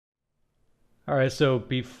All right, so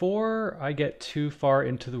before I get too far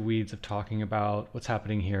into the weeds of talking about what's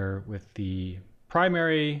happening here with the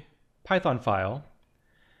primary Python file,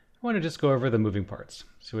 I want to just go over the moving parts.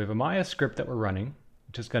 So we have a Maya script that we're running,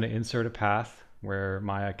 which is going to insert a path where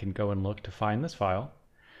Maya can go and look to find this file.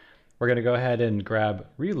 We're going to go ahead and grab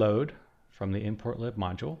reload from the import lib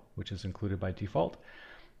module, which is included by default.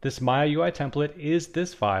 This Maya UI template is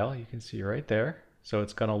this file. You can see right there. So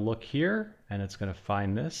it's going to look here and it's going to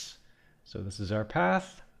find this. So this is our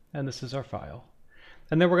path and this is our file.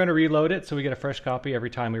 And then we're going to reload it so we get a fresh copy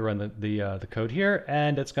every time we run the code here.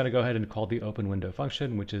 And it's going to go ahead and call the open window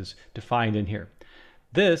function, which is defined in here.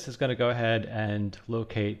 This is going to go ahead and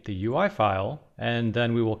locate the UI file, and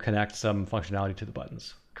then we will connect some functionality to the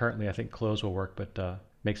buttons. Currently, I think close will work, but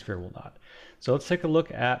makesphere will not. So let's take a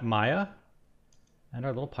look at Maya and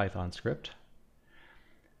our little Python script.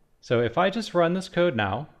 So if I just run this code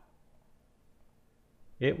now,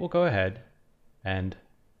 it will go ahead and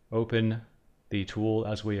open the tool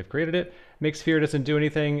as we have created it. Makesphere doesn't do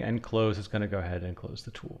anything, and close is going to go ahead and close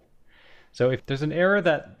the tool. So if there's an error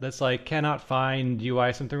that's like cannot find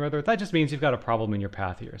UI something or other, that just means you've got a problem in your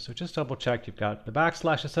path here. So just double check you've got the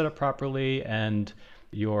backslash is set up properly and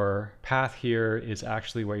your path here is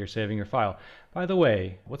actually where you're saving your file. By the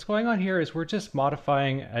way, what's going on here is we're just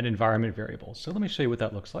modifying an environment variable. So let me show you what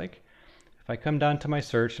that looks like. If I come down to my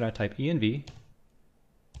search and I type env,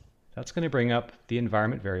 that's going to bring up the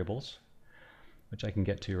environment variables, which I can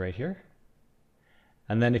get to right here.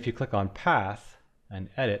 And then if you click on path and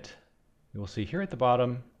edit, you will see here at the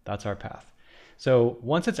bottom, that's our path. So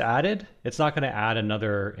once it's added, it's not going to add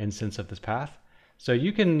another instance of this path. So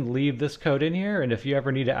you can leave this code in here, and if you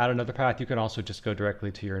ever need to add another path, you can also just go directly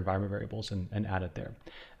to your environment variables and add it there.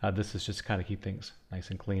 This is just to kind of keep things nice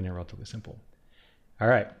and clean and relatively simple. All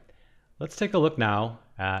right, let's take a look now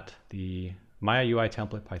at the Maya UI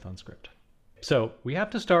template Python script. So we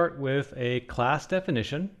have to start with a class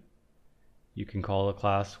definition. You can call a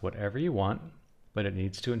class whatever you want, but it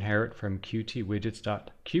needs to inherit from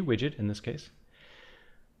qtwidgets.qwidget in this case.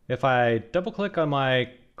 If I double click on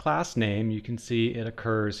my class name, you can see it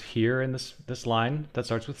occurs here in this line that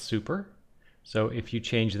starts with super. So if you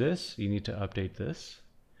change this, you need to update this.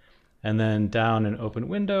 And then down in open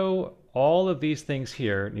window, all of these things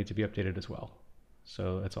here need to be updated as well.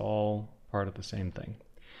 So it's all part of the same thing.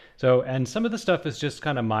 So, and some of the stuff is just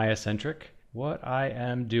kind of Maya centric. What I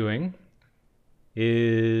am doing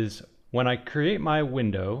is when I create my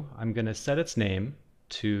window, I'm going to set its name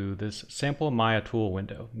to this sample Maya tool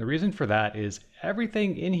window. And the reason for that is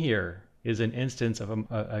everything in here is an instance of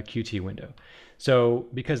a Qt window. So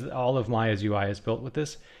because all of Maya's UI is built with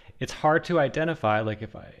this, it's hard to identify. Like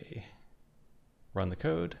if I run the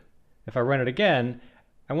code, if I run it again,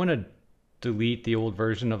 I want to delete the old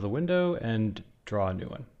version of the window and draw a new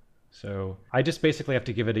one. So I just basically have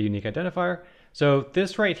to give it a unique identifier. So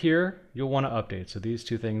this right here, you'll want to update. So these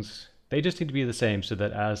two things, they just need to be the same so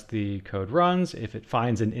that as the code runs, if it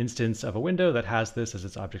finds an instance of a window that has this as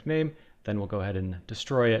its object name, then we'll go ahead and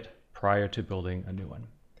destroy it prior to building a new one.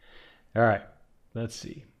 All right, let's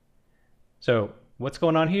see. So what's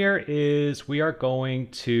going on here is we are going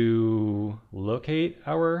to locate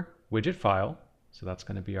our widget file. So that's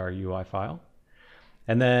going to be our UI file.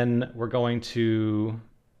 And then we're going to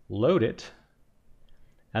load it.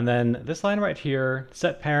 And then this line right here,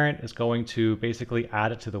 set parent, is going to basically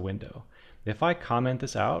add it to the window. If I comment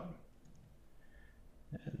this out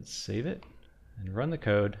and save it and run the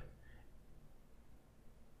code,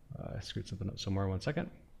 I screwed something up somewhere, 1 second.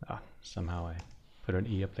 Somehow I put an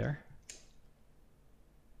E up there.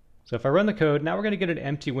 So if I run the code, now we're going to get an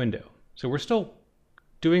empty window. So we're still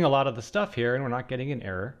doing a lot of the stuff here and we're not getting an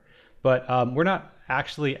error, but we're not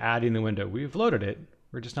actually adding the window. We've loaded it.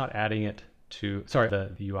 We're just not adding it to, sorry,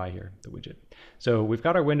 the UI here, the widget. So we've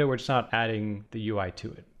got our window, we're just not adding the UI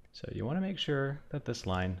to it. So you want to make sure that this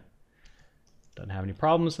line doesn't have any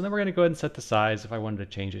problems. And then we're going to go ahead and set the size. If I wanted to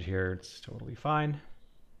change it here, it's totally fine.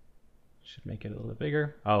 Should make it a little bit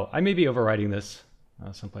bigger. Oh, I may be overwriting this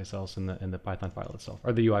someplace else in the Python file itself,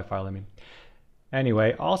 or the UI file, I mean.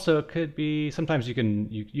 Anyway, also it could be, sometimes you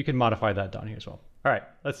can modify that down here as well. All right,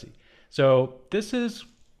 let's see. So this is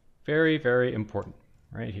very, very important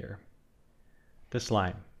right here, this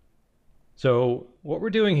line. So what we're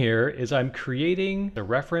doing here is I'm creating the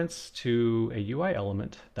reference to a UI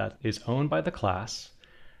element that is owned by the class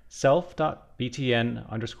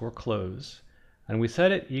self.btn_close, and we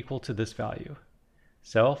set it equal to this value,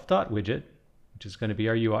 self.widget, which is going to be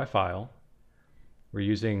our UI file. We're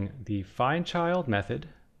using the findChild method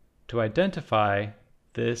to identify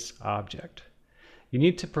this object. You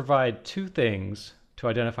need to provide two things to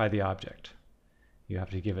identify the object. You have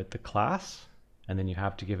to give it the class and then you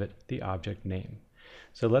have to give it the object name.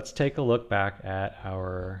 So let's take a look back at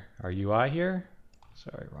our UI here.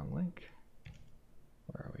 Sorry, wrong link.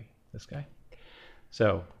 Where are we? This guy.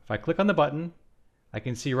 So if I click on the button, I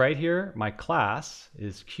can see right here my class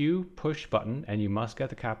is QPushButton, and you must get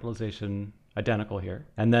the capitalization identical here.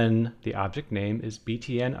 And then the object name is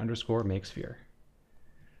btn_makesphere.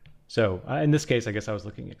 So in this case, I guess I was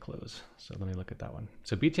looking at close. So let me look at that one.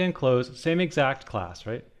 So btn close, same exact class,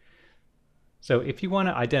 right? So if you want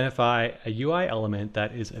to identify a UI element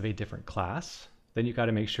that is of a different class, then you got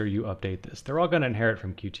to make sure you update this. They're all going to inherit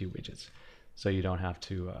from Qt widgets, so you don't have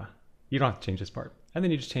to change this part. And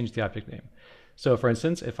then you just change the object name. So for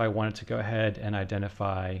instance, if I wanted to go ahead and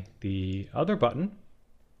identify the other button,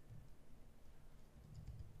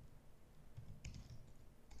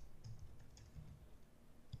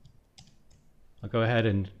 I'll go ahead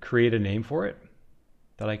and create a name for it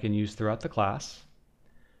that I can use throughout the class.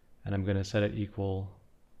 And I'm going to set it equal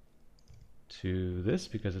to this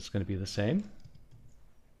because it's going to be the same.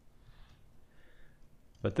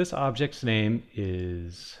 But this object's name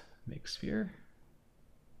is makesphere.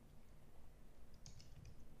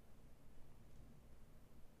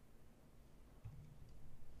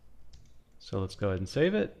 So let's go ahead and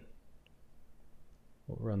save it.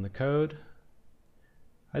 We'll run the code.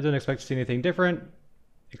 I don't expect to see anything different,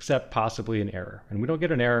 except possibly an error. And we don't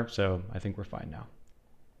get an error, so I think we're fine now.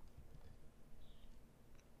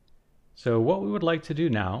 So what we would like to do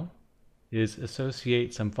now is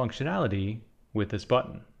associate some functionality with this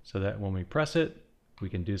button so that when we press it, we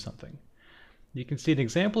can do something. You can see an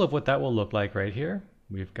example of what that will look like right here.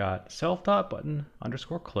 We've got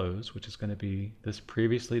self.button_close, which is going to be this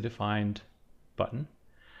previously defined button.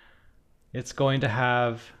 It's going to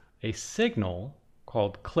have a signal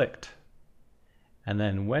called clicked. And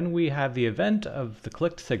then when we have the event of the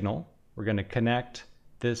clicked signal, we're going to connect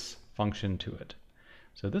this function to it.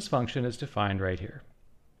 So this function is defined right here.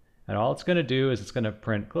 And all it's going to do is it's going to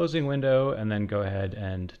print closing window and then go ahead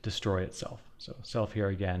and destroy itself. So self here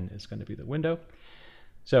again is going to be the window.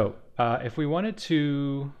 So if we wanted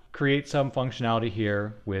to create some functionality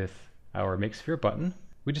here with our makesphere button,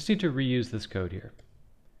 we just need to reuse this code here.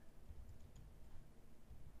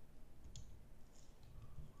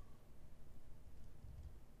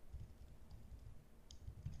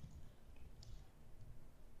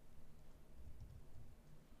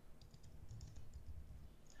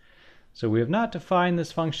 So we have not defined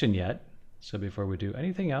this function yet. So before we do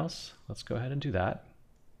anything else, let's go ahead and do that.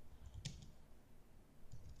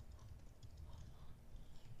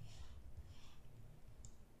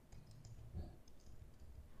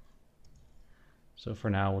 So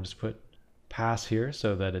for now, we'll just put pass here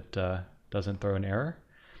so that it doesn't throw an error,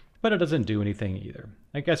 but it doesn't do anything either.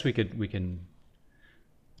 I guess we can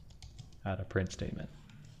add a print statement.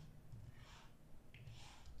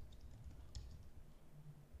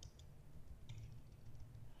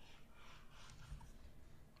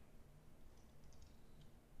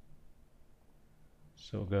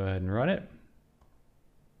 So we'll go ahead and run it.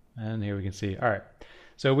 And here we can see, all right.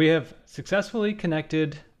 So we have successfully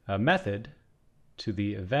connected a method to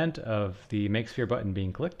the event of the makesphere button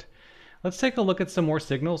being clicked. Let's take a look at some more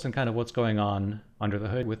signals and kind of what's going on under the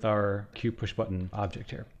hood with our QPushButton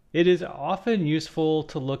object here. It is often useful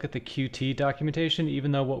to look at the Qt documentation,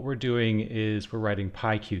 even though what we're doing is we're writing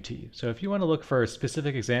PyQt. So if you want to look for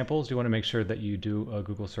specific examples, you want to make sure that you do a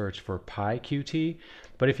Google search for PyQt.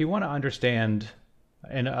 But if you want to understand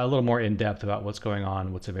and a little more in depth about what's going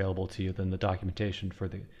on, what's available to you, then the documentation for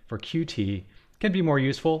Qt can be more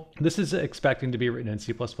useful. This is expecting to be written in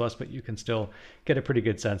C++, but you can still get a pretty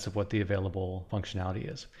good sense of what the available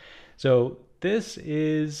functionality is. So this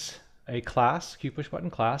is a class,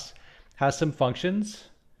 QPushButton class, has some functions.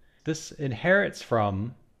 This inherits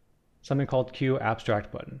from something called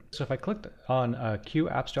QAbstractButton. So if I clicked on a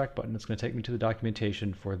QAbstractButton, it's going to take me to the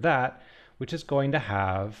documentation for that, which is going to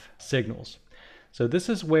have signals. So this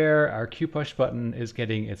is where our QPushButton is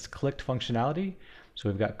getting its clicked functionality. So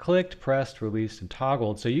we've got clicked, pressed, released, and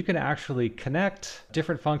toggled. So you can actually connect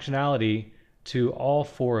different functionality to all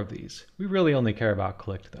four of these. We really only care about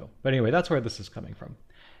clicked though. But anyway, that's where this is coming from.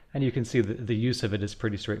 And you can see the use of it is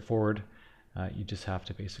pretty straightforward. You just have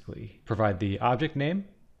to basically provide the object name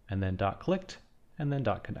and then .clicked and then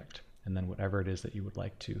 .connect. And then whatever it is that you would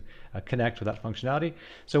like to connect with that functionality.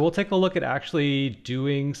 So we'll take a look at actually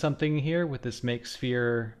doing something here with this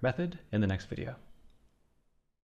makesphere method in the next video.